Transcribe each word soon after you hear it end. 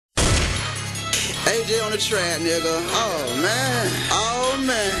AJ on the track, nigga. Oh man, oh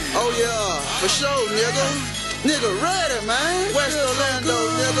man, oh yeah, for sure, nigga. Nigga ready, man. West Orlando,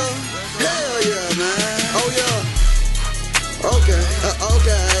 nigga. Hell yeah, man. Oh yeah. Okay,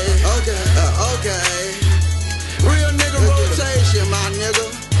 okay. Real nigga rotation, my nigga.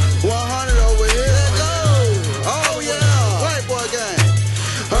 100 over here. Let go. Oh yeah. White boy gang.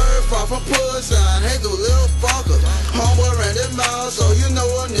 Heard far from pussy, I hate the little fucker. Homeboy ran his mouth, so you know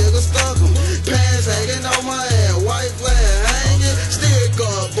a nigga stuck him. Pants hanging on my head, white flag hanging. Stick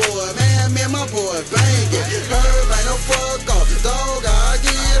up, boy, man, me and my boy banging. Heard man, no fuck off, dog, I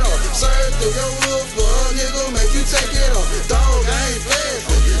get off. Search through your roof, but nigga make you take it off. Dog, I ain't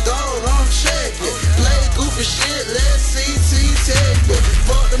flexing, dog, I'm checking. Play goofy shit, let's see take it.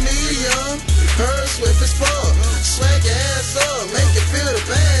 Fuck the medium, heard swift as fuck. Swag your ass up, make it feel the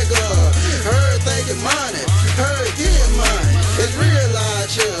bag up. Heard thinking money, heard get money. It's real life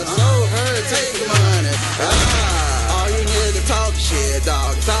shit, so heard take money. All you niggas talk shit,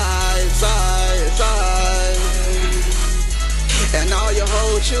 dog. Side. And all your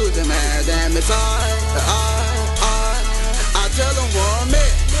hoes choosing, man. Damn, it's I tell them one minute.